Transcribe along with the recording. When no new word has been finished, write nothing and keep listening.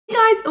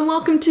guys, and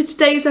welcome to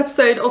today's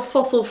episode of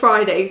Fossil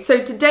Friday.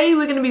 So today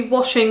we're going to be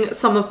washing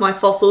some of my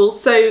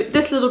fossils. So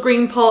this little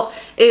green pot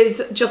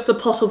is just a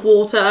pot of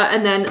water,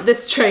 and then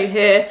this tray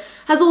here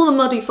has all the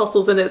muddy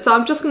fossils in it. So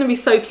I'm just going to be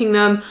soaking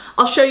them.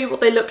 I'll show you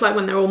what they look like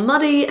when they're all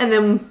muddy, and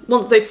then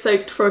once they've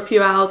soaked for a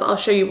few hours, I'll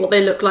show you what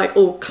they look like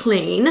all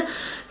clean.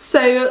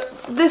 So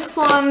this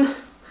one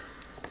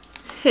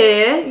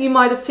here you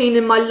might have seen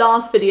in my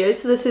last video.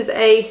 So this is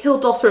a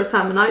Hildoceros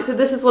ammonite. So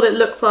this is what it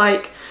looks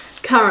like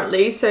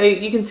currently. So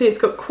you can see it's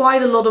got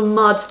quite a lot of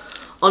mud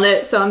on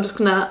it, so I'm just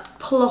gonna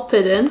plop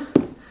it in,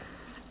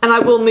 and I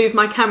will move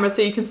my camera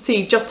so you can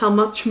see just how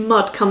much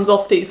mud comes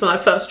off these when I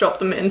first drop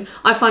them in.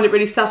 I find it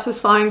really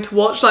satisfying to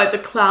watch like the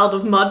cloud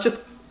of mud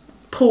just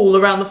pool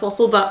around the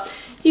fossil, but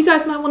you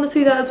guys might want to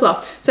see that as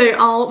well. So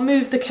I'll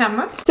move the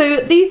camera. So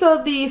these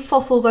are the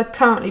fossils I've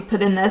currently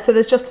put in there. So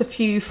there's just a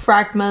few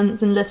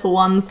fragments and little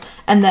ones,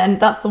 and then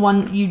that's the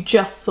one you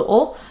just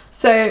saw.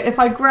 So if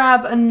I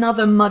grab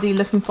another muddy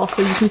looking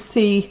fossil, you can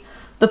see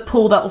the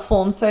pool that will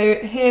form. So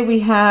here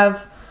we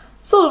have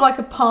sort of like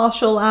a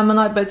partial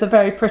ammonite, but it's a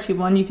very pretty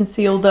one. You can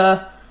see all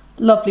the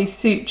lovely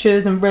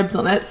sutures and ribs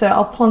on it. So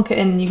I'll plonk it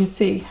in and you can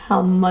see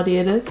how muddy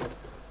it is.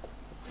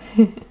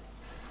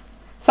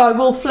 So I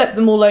will flip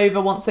them all over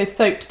once they've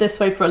soaked this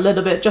way for a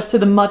little bit, just so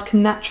the mud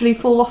can naturally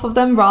fall off of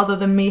them rather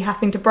than me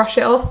having to brush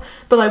it off.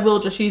 But I will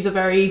just use a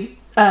very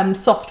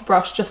soft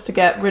brush just to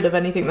get rid of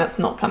anything that's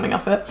not coming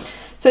off it.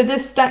 So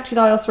this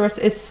Dactylioceras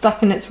is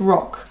stuck in its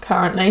rock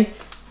currently.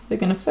 They're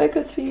going to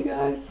focus for you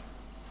guys.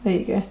 There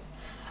you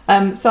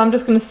go. So I'm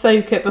just going to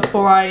soak it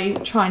before I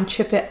try and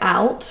chip it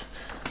out.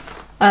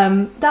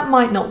 That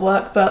might not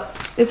work, but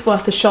it's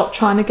worth a shot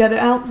trying to get it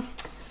out.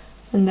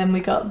 And then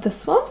we got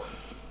this one.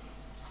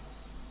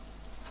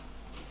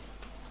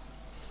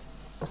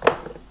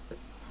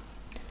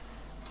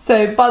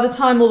 So by the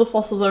time all the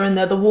fossils are in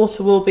there, the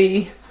water will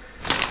be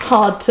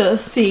hard to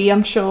see,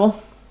 I'm sure,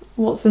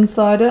 what's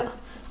inside it.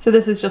 So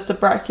this is just a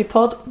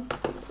brachipod,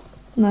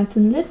 nice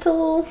and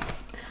little.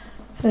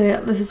 So yeah,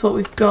 this is what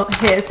we've got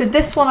here. So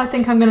this one I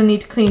think I'm going to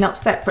need to clean up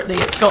separately.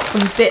 It's got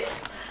some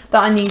bits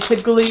that I need to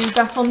glue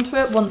back onto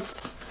it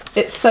once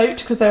it's soaked,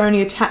 because they're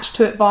only attached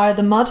to it via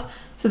the mud.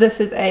 So this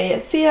is a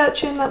sea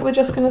urchin that we're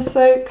just going to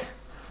soak.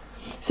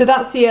 So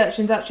that sea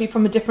urchin's actually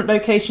from a different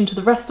location to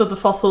the rest of the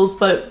fossils,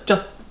 but it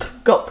just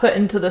got put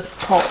into this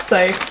pot, so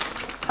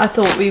I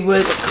thought we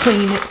would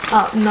clean it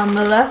up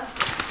nonetheless.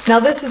 Now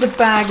this is a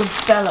bag of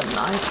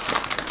belemnite.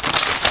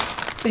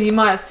 So you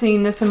might have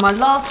seen this in my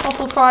last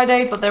Fossil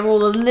Friday, but they're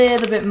all a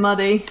little bit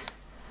muddy.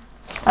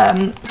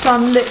 So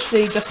I'm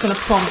literally just going to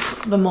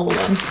plonk them all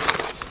in.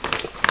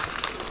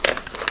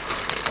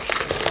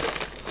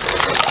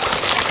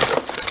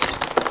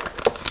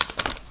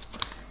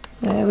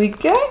 There we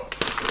go.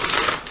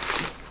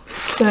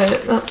 So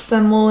that's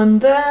them all in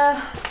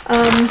there.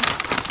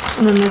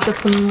 And then there's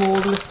just some more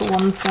little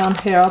ones down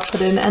here I'll put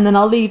in, and then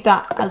I'll leave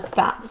that as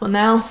that for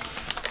now,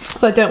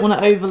 because I don't want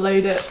to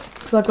overload it,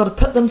 because I've got to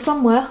put them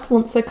somewhere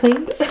once they're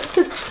cleaned.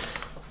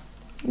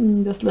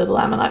 Just little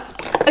ammonites.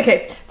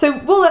 Okay, so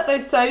we'll let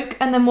those soak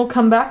and then we'll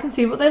come back and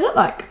see what they look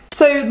like.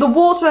 So the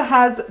water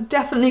has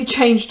definitely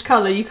changed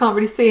colour. You can't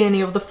really see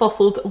any of the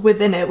fossils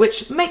within it,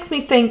 which makes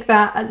me think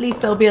that at least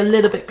they'll be a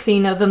little bit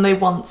cleaner than they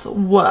once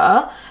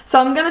were.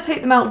 So I'm going to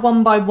take them out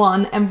one by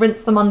one and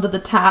rinse them under the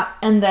tap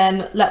and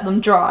then let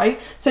them dry.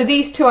 So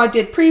these two I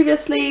did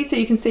previously, so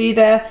you can see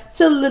they're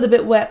still a little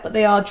bit wet, but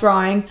they are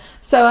drying.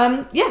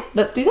 So yeah,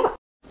 let's do that.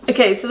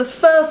 Okay, so the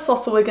first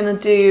fossil we're going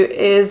to do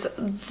is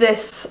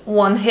this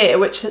one here,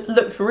 which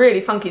looks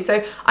really funky.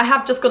 So I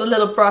have just got a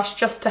little brush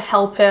just to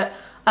help it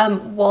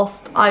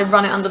whilst I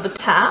run it under the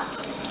tap.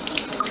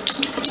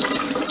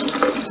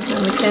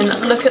 And we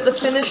can look at the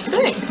finished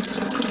thing.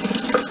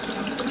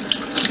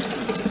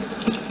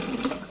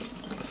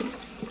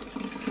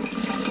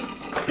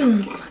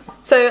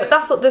 So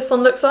that's what this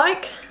one looks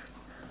like.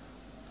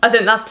 I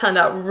think that's turned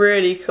out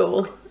really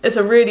cool. It's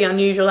a really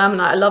unusual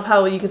ammonite. I love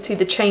how you can see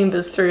the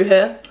chambers through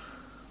here.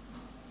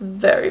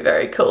 Very,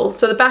 very cool.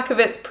 So the back of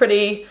it's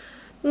pretty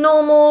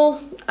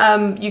normal.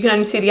 You can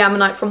only see the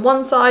ammonite from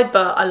one side,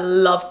 but I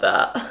love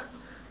that.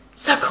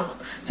 So cool.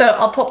 So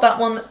I'll pop that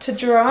one to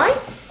dry.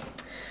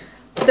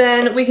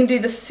 Then we can do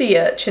the sea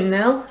urchin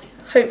now.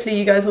 Hopefully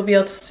you guys will be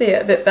able to see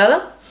it a bit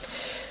better.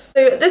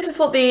 So this is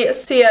what the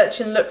sea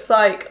urchin looks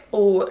like,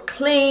 all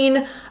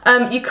clean.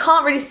 You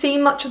can't really see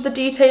much of the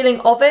detailing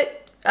of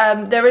it.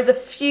 There is a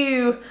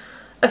few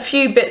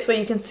bits where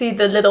you can see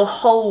the little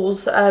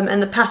holes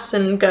and the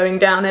pattern going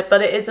down it,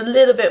 but it is a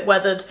little bit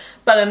weathered,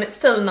 but it's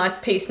still a nice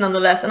piece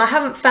nonetheless. And I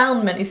haven't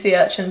found many sea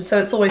urchins, so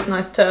it's always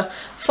nice to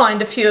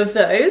find a few of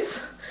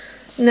those.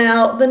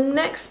 Now the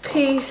next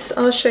piece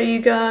I'll show you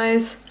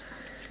guys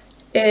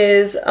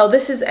is,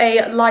 this is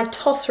a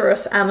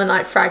Lithoceros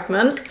ammonite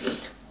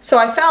fragment. So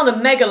I found a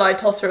mega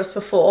Lithoceros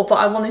before, but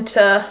I wanted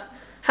to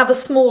have a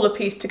smaller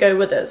piece to go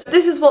with it. So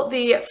this is what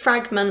the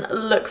fragment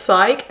looks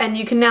like, and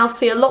you can now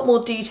see a lot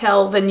more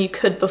detail than you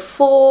could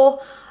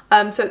before.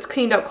 so it's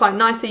cleaned up quite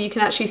nicely. You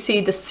can actually see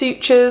the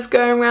sutures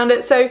going around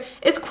it, so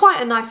it's quite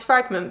a nice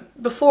fragment.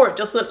 Before it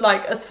just looked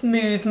like a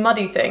smooth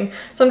muddy thing,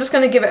 so I'm just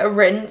going to give it a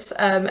rinse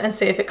and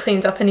see if it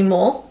cleans up any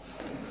more.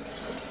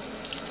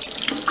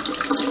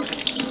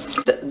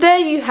 There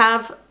you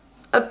have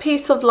a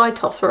piece of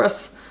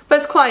Lithosaurus, but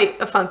it's quite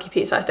a funky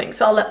piece, I think,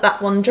 so I'll let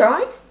that one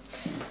dry.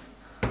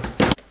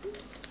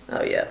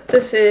 Oh yeah,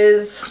 this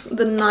is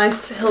the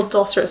nice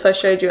Hildosaurus I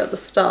showed you at the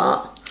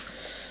start.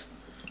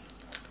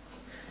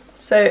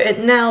 So it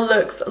now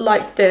looks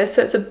like this,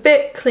 so it's a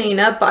bit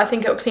cleaner, but I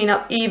think it'll clean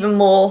up even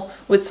more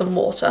with some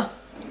water.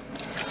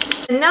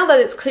 And now that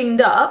it's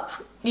cleaned up,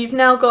 you've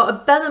now got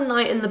a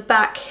belemnite in the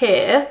back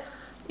here.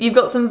 You've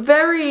got some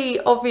very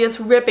obvious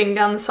ribbing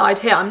down the side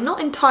here. I'm not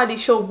entirely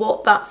sure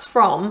what that's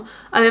from.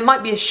 It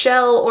might be a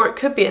shell or it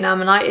could be an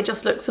ammonite. It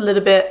just looks a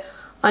little bit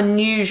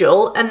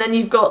unusual. And then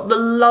you've got the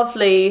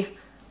lovely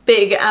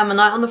big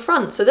ammonite on the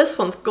front. So this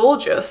one's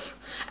gorgeous.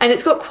 And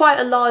it's got quite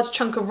a large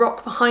chunk of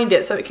rock behind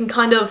it, so it can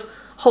kind of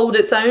hold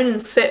its own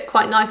and sit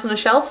quite nice on a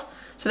shelf.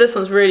 So this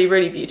one's really,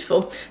 really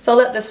beautiful. So I'll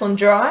let this one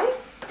dry.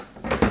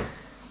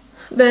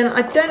 Then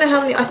I don't know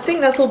how many, I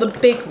think that's all the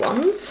big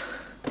ones.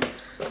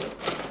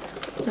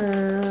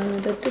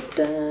 And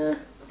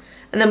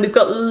then we've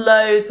got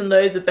loads and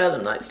loads of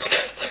belemnites to go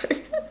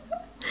through.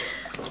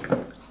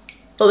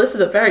 Well, this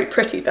is a very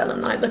pretty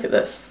belemnite, look at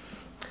this.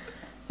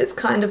 It's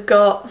kind of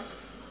got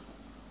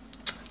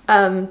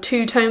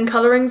two-tone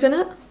colourings in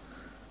it.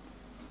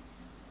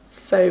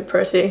 So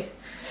pretty.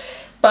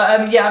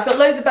 But yeah, I've got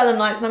loads of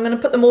belemnites and I'm going to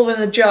put them all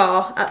in a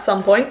jar at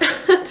some point.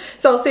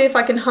 So I'll see if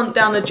I can hunt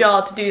down a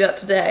jar to do that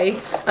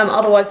today.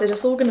 Otherwise they're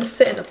just all going to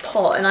sit in a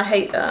pot and I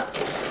hate that.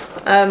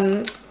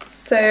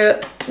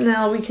 So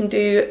now we can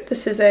do,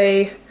 this is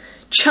a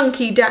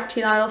chunky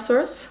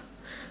Dactyliosaurus.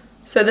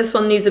 So this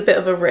one needs a bit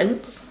of a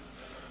rinse.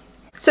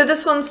 So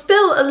this one's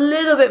still a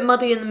little bit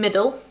muddy in the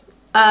middle,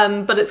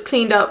 but it's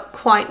cleaned up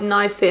quite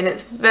nicely and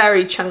it's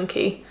very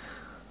chunky.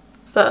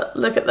 But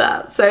look at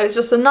that. So it's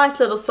just a nice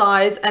little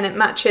size and it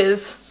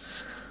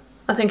matches,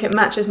 I think it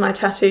matches my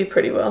tattoo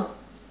pretty well.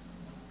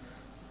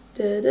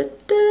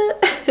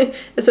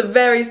 It's a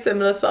very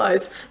similar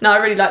size. Now I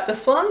really like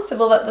this one, so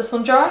we'll let this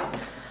one dry.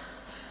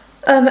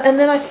 And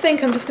then I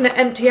think I'm just going to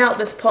empty out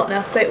this pot now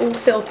because they all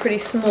feel pretty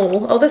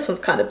small. Oh, this one's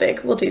kind of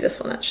big. We'll do this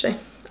one actually.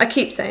 I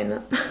keep saying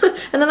that.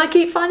 And then I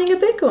keep finding a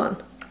big one.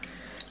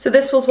 So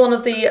this was one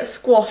of the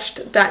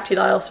squashed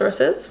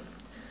Dactyliosauruses.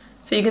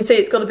 So you can see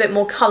it's got a bit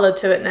more colour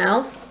to it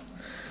now.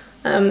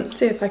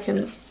 See if I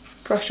can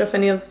brush off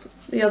any of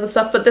the other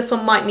stuff. But this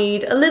one might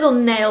need a little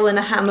nail and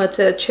a hammer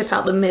to chip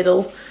out the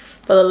middle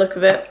by the look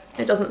of it.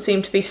 It doesn't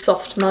seem to be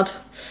soft mud.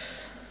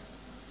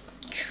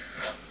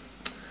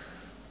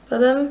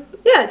 But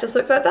yeah, it just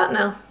looks like that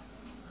now.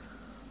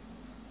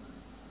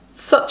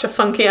 Such a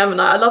funky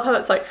ammonite. I love how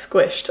it's like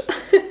squished.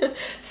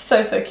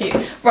 So, so cute.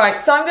 Right,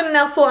 so I'm going to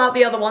now sort out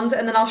the other ones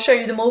and then I'll show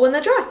you them all when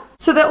they're dry.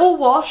 So they're all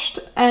washed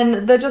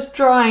and they're just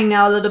drying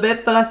now a little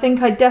bit, but I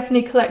think I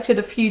definitely collected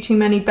a few too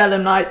many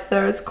belemnites.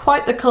 There is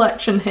quite the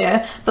collection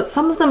here, but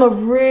some of them are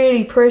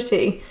really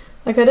pretty.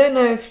 Like, I don't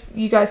know if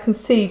you guys can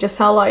see just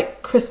how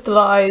like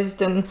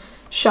crystallized and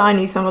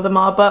shiny some of them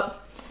are, but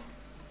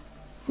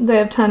they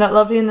have turned out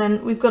lovely. And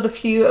then we've got a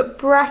few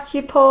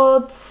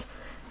brachiopods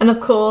and of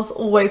course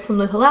always some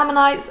little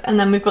ammonites, and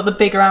then we've got the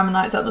bigger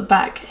ammonites at the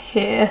back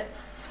here.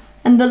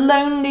 And the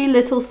lonely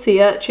little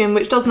sea urchin,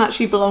 which doesn't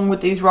actually belong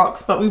with these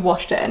rocks, but we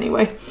washed it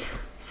anyway.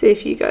 See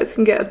if you guys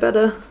can get a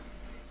better...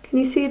 Can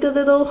you see the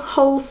little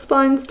hole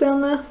spines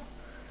down there?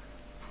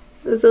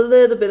 There's a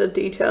little bit of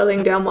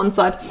detailing down one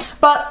side.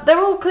 But they're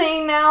all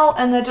clean now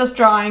and they're just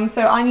drying,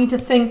 so I need to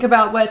think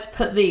about where to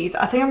put these.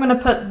 I think I'm going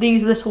to put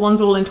these little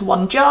ones all into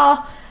one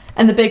jar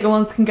and the bigger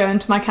ones can go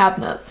into my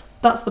cabinets.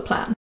 That's the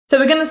plan. So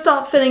we're going to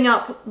start filling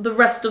up the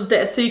rest of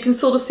this so you can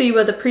sort of see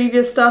where the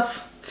previous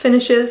stuff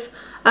finishes.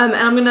 And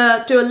I'm going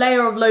to do a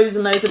layer of loads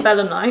and loads of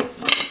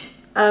belemnites,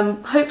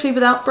 hopefully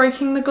without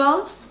breaking the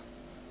glass.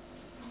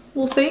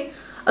 We'll see.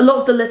 A lot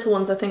of the little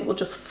ones I think will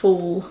just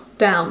fall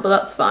down, but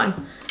that's fine.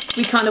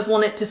 We kind of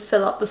want it to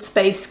fill up the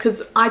space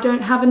because I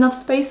don't have enough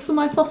space for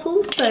my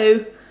fossils,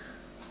 so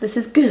this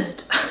is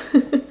good.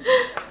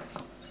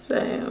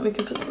 So we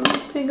can put some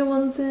bigger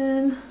ones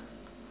in.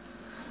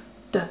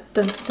 Dun,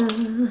 dun,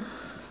 dun.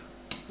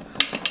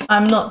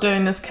 I'm not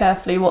doing this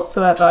carefully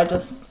whatsoever,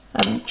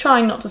 I'm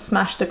trying not to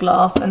smash the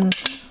glass and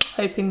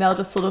hoping they'll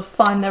just sort of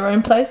find their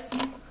own place.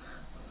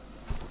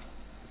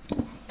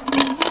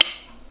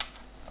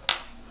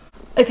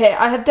 Okay,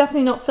 I have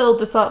definitely not filled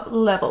this up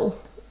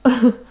level.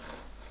 I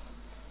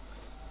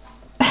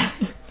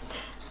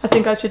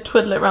think I should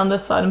twiddle it around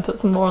this side and put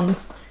some more on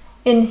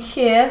in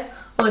here.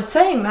 Although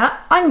saying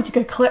that, I need to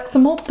go collect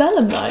some more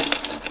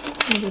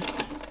belemnites. I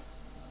just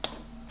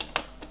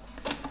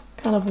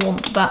kind of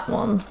want that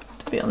one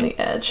to be on the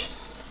edge.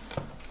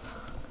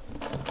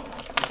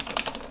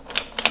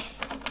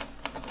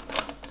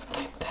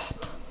 Like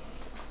that.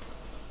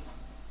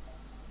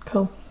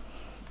 Cool.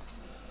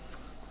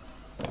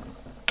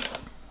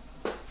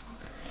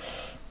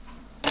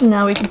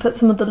 Now we can put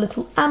some of the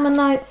little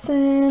ammonites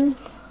in.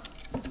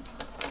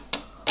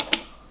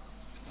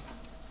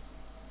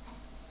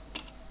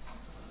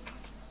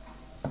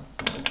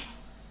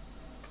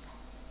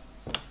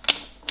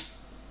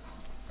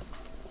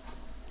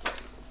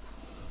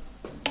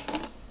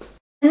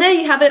 And there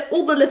you have it,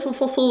 all the little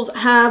fossils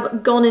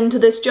have gone into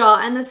this jar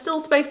and there's still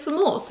space for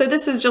more. So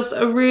this is just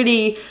a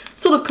really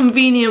sort of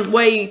convenient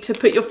way to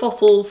put your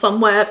fossils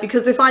somewhere,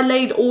 because if I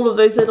laid all of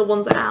those little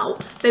ones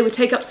out, they would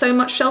take up so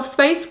much shelf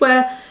space,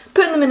 where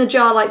putting them in a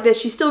jar like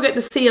this, you still get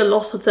to see a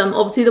lot of them.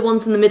 Obviously the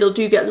ones in the middle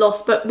do get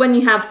lost, but when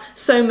you have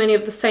so many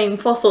of the same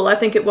fossil, I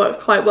think it works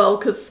quite well,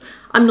 because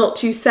I'm not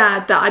too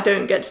sad that I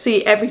don't get to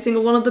see every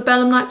single one of the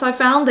belemnites I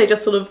found. They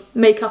just sort of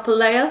make up a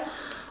layer.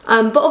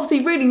 But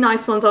obviously really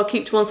nice ones I'll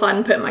keep to one side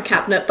and put in my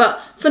cabinet.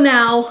 But for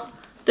now,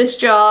 this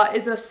jar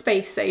is a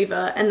space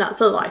saver and that's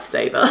a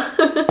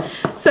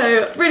lifesaver.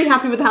 So really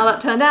happy with how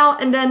that turned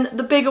out. And then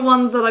the bigger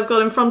ones that I've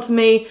got in front of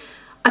me,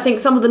 I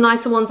think some of the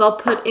nicer ones I'll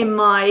put in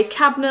my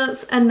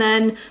cabinets, and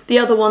then the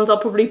other ones I'll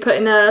probably put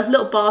in a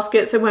little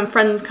basket, so when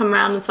friends come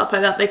around and stuff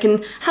like that, they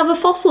can have a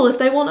fossil if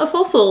they want a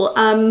fossil.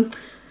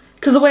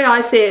 Because the way I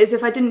see it is,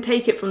 if I didn't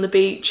take it from the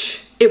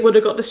beach, it would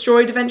have got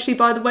destroyed eventually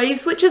by the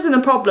waves, which isn't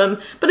a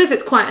problem. But if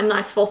it's quite a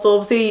nice fossil,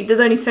 obviously there's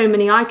only so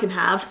many I can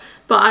have,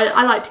 but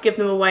I like to give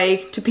them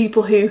away to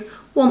people who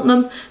want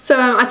them. So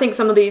I think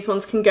some of these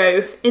ones can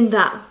go in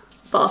that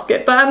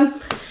basket.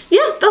 But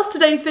yeah, that's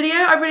today's video.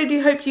 I really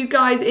do hope you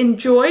guys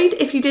enjoyed.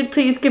 If you did,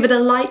 please give it a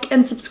like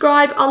and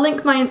subscribe. I'll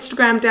link my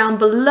Instagram down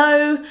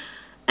below.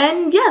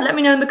 And yeah, let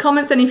me know in the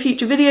comments any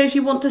future videos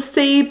you want to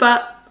see.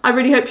 But I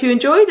really hope you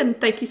enjoyed, and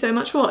thank you so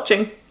much for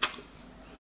watching.